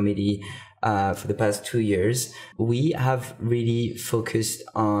Inclusion Committee for the past 2 years. We have really focused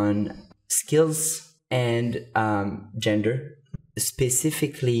on skills and gender,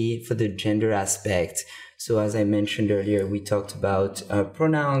 specifically for the gender aspect. So as I mentioned earlier, we talked about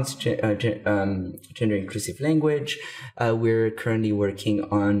pronouns, gender inclusive language. We're currently working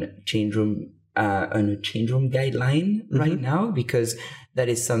on a change room guideline right now, because that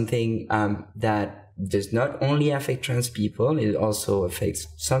is something that does not only affect trans people, it also affects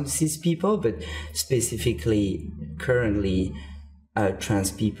some cis people, but specifically currently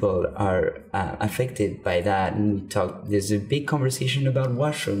trans people are affected by that. And there's a big conversation about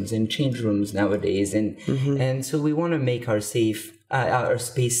washrooms and change rooms nowadays. And so we want to make our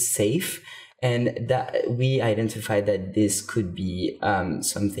space safe. And that we identified that this could be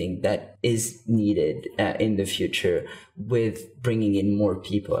something that is needed in the future with bringing in more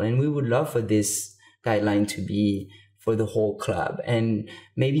people. And we would love for this guideline to be for the whole club. And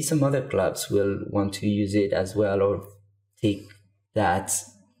maybe some other clubs will want to use it as well, or take that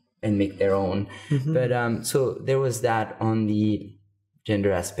and make their own. But so there was that on the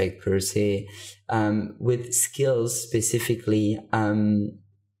gender aspect per se. With skills specifically,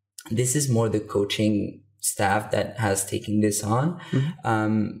 this is more the coaching staff that has taken this on.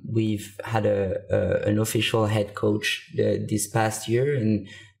 We've had an official head coach this past year, and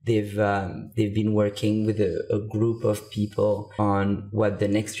they've been working with a group of people on what the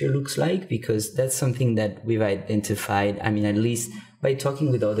next year looks like, because that's something that we've identified. I mean, at least by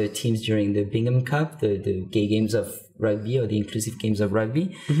talking with other teams during the Bingham Cup, the gay games of rugby, or the inclusive games of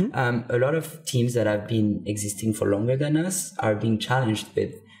rugby, a lot of teams that have been existing for longer than us are being challenged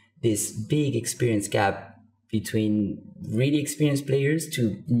with this big experience gap between really experienced players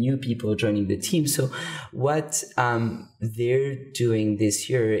to new people joining the team. So what they're doing this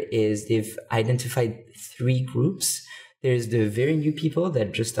year is they've identified 3 groups. There's the very new people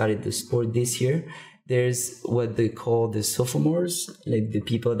that just started the sport this year. There's what they call the sophomores, like the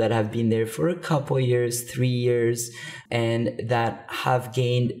people that have been there for a couple years, 3 years, and that have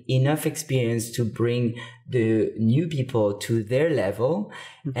gained enough experience to bring the new people to their level.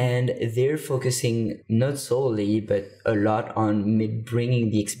 And they're focusing not solely, but a lot on bringing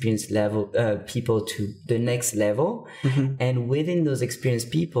the experienced level people to the next level. And within those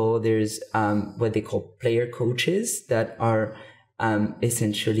experienced people, there's what they call player coaches that are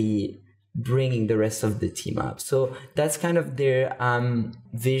essentially bringing the rest of the team up. So that's kind of their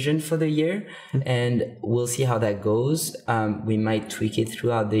vision for the year, and we'll see how that goes. We might tweak it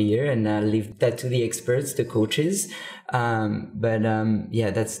throughout the year and leave that to the experts, the coaches. But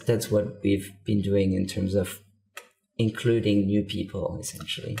that's what we've been doing in terms of including new people,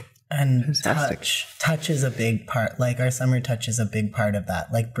 essentially. And touch is a big part. Like our summer touch is a big part of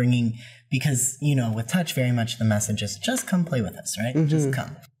that. Like bringing, because, you know, with touch, very much the message is just come play with us, right? Just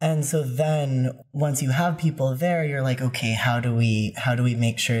come. And so then once you have people there, you're like, okay, how do we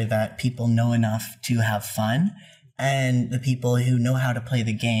make sure that people know enough to have fun, and the people who know how to play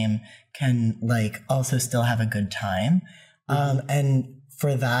the game can like also still have a good time? And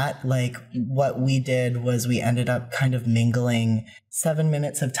for that, like what we did was we ended up kind of mingling 7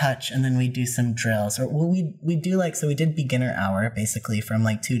 minutes of touch, and then we do some drills, or we do like, so we did beginner hour basically from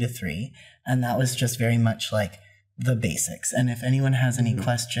like 2 to 3. And that was just very much like the basics. And if anyone has any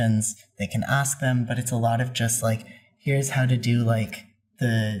questions, they can ask them, but it's a lot of just like, here's how to do like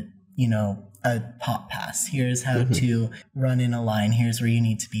the, you know, a pop pass. Here's how to run in a line. Here's where you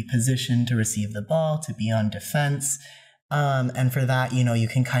need to be positioned to receive the ball, to be on defense. And for that, you know, you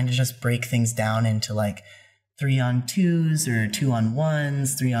can kind of just break things down into like 3-on-2s or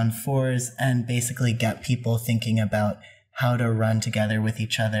 2-on-1s, 3-on-4s, and basically get people thinking about how to run together with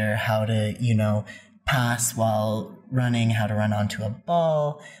each other, how to, you know, pass while running, how to run onto a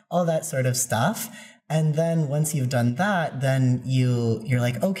ball, all that sort of stuff. And then once you've done that, then you're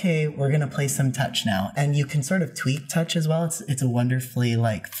like, okay, we're going to play some touch now. And you can sort of tweak touch as well. It's a wonderfully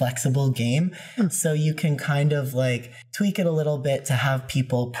like flexible game. So you can kind of like tweak it a little bit to have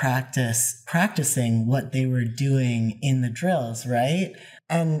people practicing what they were doing in the drills, right?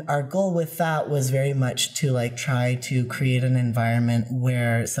 And our goal with that was very much to like try to create an environment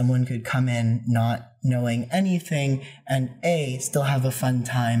where someone could come in not knowing anything and A, still have a fun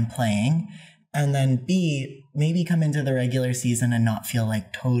time playing, and then B, maybe come into the regular season and not feel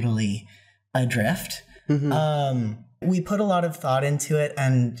like totally adrift. We put a lot of thought into it,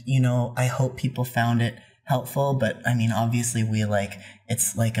 and, you know, I hope people found it helpful, but I mean, obviously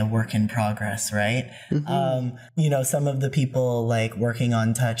it's like a work in progress, right? You know, some of the people like working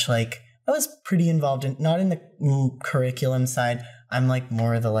on touch, like I was pretty involved in, not in the curriculum side. I'm like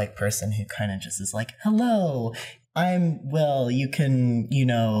more the like person who kind of just is like, hello, I'm Will, you can, you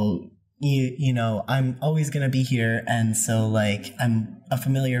know, I'm always going to be here. And so like, I'm a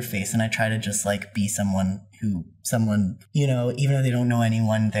familiar face, and I try to just like be someone, you know, even if they don't know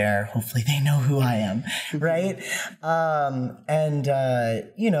anyone there, hopefully they know who I am. Right.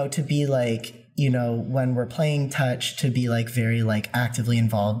 You know, to be like, you know, when we're playing touch, to be like very like actively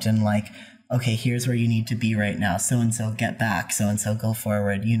involved in like, okay, here's where you need to be right now. So-and-so get back, so-and-so go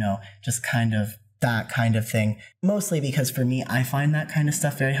forward, you know, just kind of that kind of thing. Mostly because for me, I find that kind of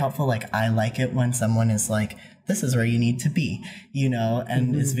stuff very helpful. Like I like it when someone is like this is where you need to be,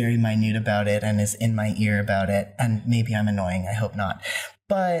 and is very minute about it and is in my ear about it. And maybe I'm annoying. I hope not.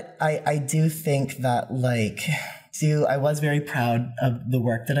 But I do think that I was very proud of the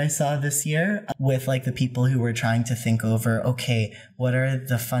work that I saw this year with the people who were trying to think over, okay, what are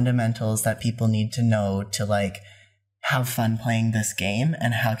the fundamentals that people need to know to have fun playing this game,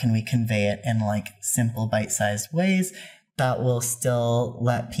 and how can we convey it in simple bite-sized ways that will still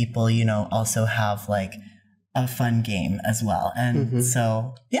let people, also have a fun game as well. And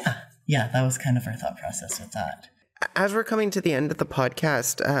so, yeah, that was kind of our thought process with that. As we're coming to the end of the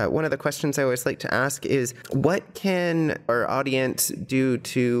podcast, one of the questions I always like to ask is, what can our audience do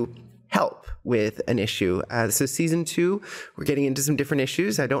to help with an issue? So season 2, we're getting into some different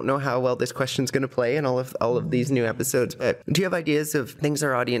issues. I don't know how well this question's going to play in all of these new episodes, but do you have ideas of things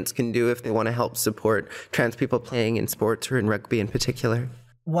our audience can do if they want to help support trans people playing in sports or in rugby in particular?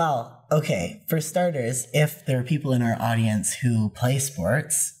 Well, okay, for starters, if there are people in our audience who play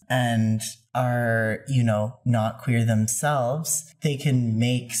sports and are, not queer themselves, they can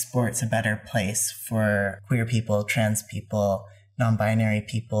make sports a better place for queer people, trans people, non-binary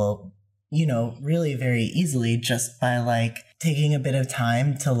people, really very easily, just by taking a bit of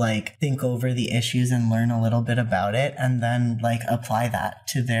time to think over the issues and learn a little bit about it, and then apply that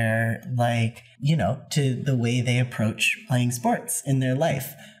to their to the way they approach playing sports in their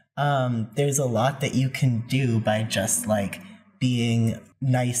life. There's a lot that you can do by just being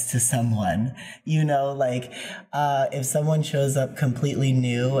nice to someone, if someone shows up completely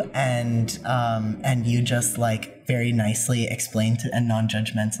new and you just very nicely explain and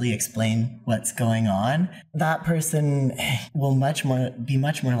non-judgmentally explain what's going on, that person will be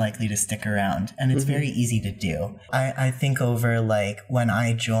much more likely to stick around, and it's very easy to do. I think over when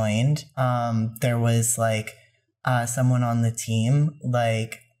I joined, there was someone on the team,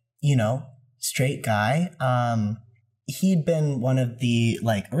 straight guy, he'd been one of the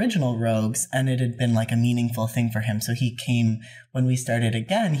original rogues, and it had been a meaningful thing for him. So he came when we started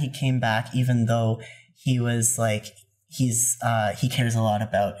again. He came back, even though he was he cares a lot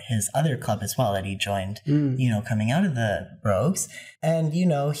about his other club as well that he joined, coming out of the rogues. And,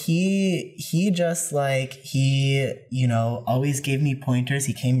 he just always gave me pointers.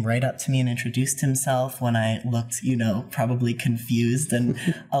 He came right up to me and introduced himself when I looked, probably confused and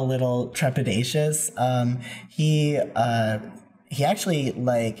a little trepidatious. He actually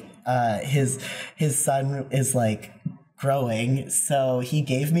his son is growing, so he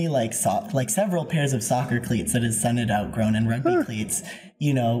gave me several pairs of soccer cleats that his son had outgrown, and rugby cleats,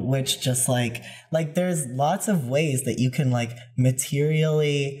 which just there's lots of ways that you can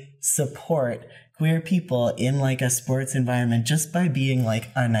materially support queer people in a sports environment just by being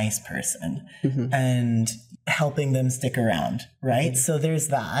a nice person and helping them stick around, right? So there's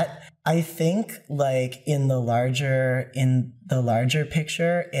that. I think in the larger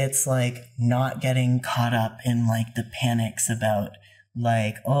picture, it's not getting caught up in the panics about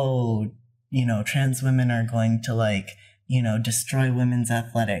trans women are going to destroy women's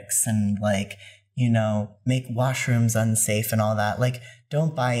athletics and make washrooms unsafe and all that.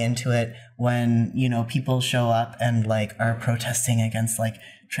 Don't buy into it when people show up and are protesting against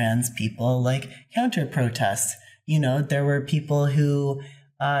trans people. Counter protest. There were people who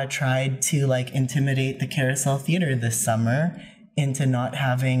tried to intimidate the Carousel Theater this summer into not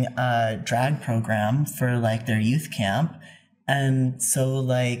having a drag program for their youth camp. And so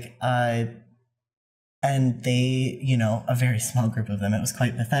and they, a very small group of them, it was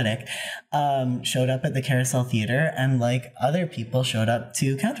quite pathetic, showed up at the Carousel Theater, and other people showed up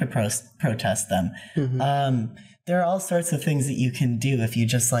to counter protest them. There are all sorts of things that you can do if you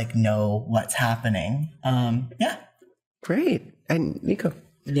just know what's happening. Yeah. Great. And Nico?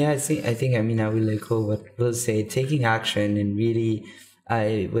 Yeah, I think, I will echo what Will say, taking action and really,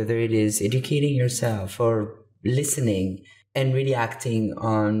 whether it is educating yourself or listening and really acting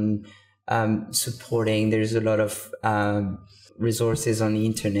on supporting. There's a lot of resources on the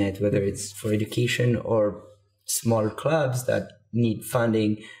internet, whether it's for education or small clubs that need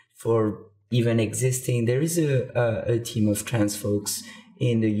funding for even existing. There is a team of trans folks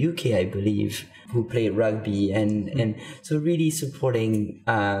in the UK, I believe, who play rugby, and so really supporting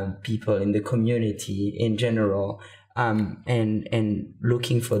people in the community in general, and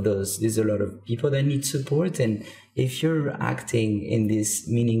looking for those. There's a lot of people that need support, and if you're acting in these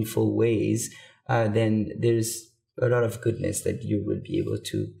meaningful ways, then there's a lot of goodness that you will be able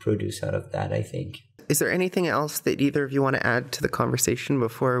to produce out of that, I think. Is there anything else that either of you want to add to the conversation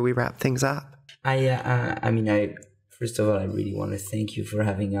before we wrap things up? First of all, I really want to thank you for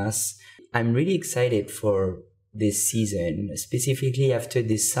having us. I'm really excited for this season, specifically after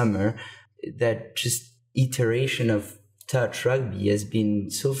this summer, that just iteration of touch rugby has been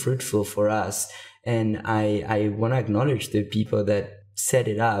so fruitful for us. And I want to acknowledge the people that set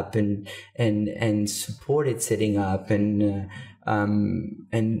it up and supported setting up, and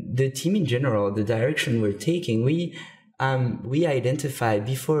the team in general, the direction we're taking. We identified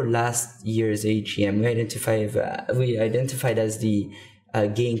before last year's AGM, we identified as the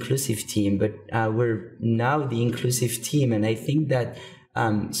gay inclusive team, but we're now the inclusive team. And I think that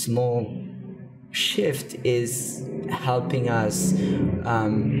small shift is helping us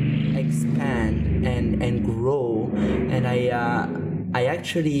expand and grow. And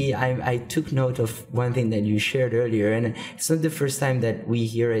I took note of one thing that you shared earlier, and it's not the first time that we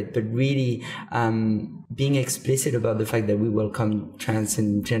hear it, but really being explicit about the fact that we welcome trans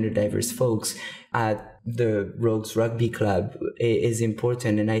and gender diverse folks at the Rogues Rugby Club is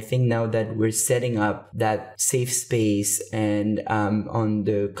important. And I think now that we're setting up that safe space, and on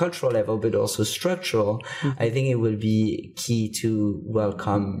the cultural level, but also structural, I think it will be key to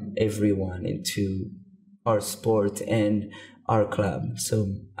welcome everyone into our sport and our club.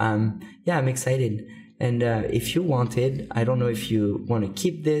 So I'm excited. And if you wanted, I don't know if you want to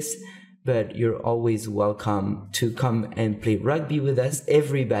keep this, but you're always welcome to come and play rugby with us.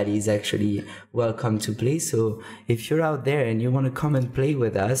 Everybody is actually welcome to play. So if you're out there and you want to come and play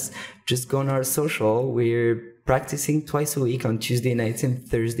with us, just go on our social. We're practicing twice a week on Tuesday nights and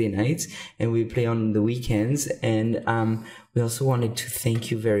Thursday nights, and we play on the weekends. And we also wanted to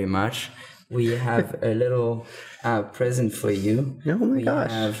thank you very much. We have a little present for you. Oh my gosh.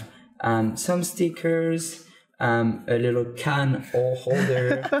 We have some stickers, a little can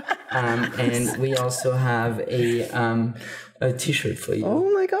holder, and we also have a t-shirt for you.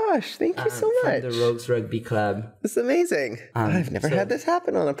 Oh my gosh, thank you so much. From the Rogues Rugby Club. It's amazing. I've never had this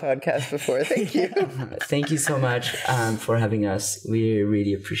happen on a podcast before. Thank you. Thank you so much for having us. We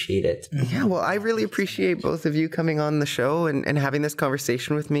really appreciate it. Yeah, well, I really appreciate both of you coming on the show and having this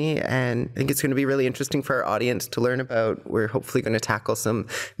conversation with me. And I think it's going to be really interesting for our audience to learn about. We're hopefully going to tackle some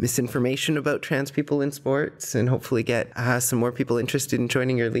misinformation about trans people in sports, and hopefully get some more people interested in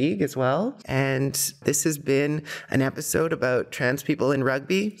joining your league as well. And this has been an episode about trans people in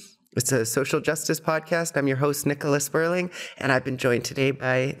rugby. It's a social justice podcast. I'm your host, Nicola Sperling, and I've been joined today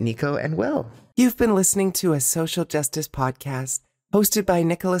by Nico and Will. You've been listening to a social justice podcast hosted by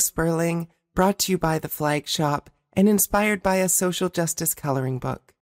Nicola Sperling, brought to you by The Flag Shop, and inspired by a social justice coloring book.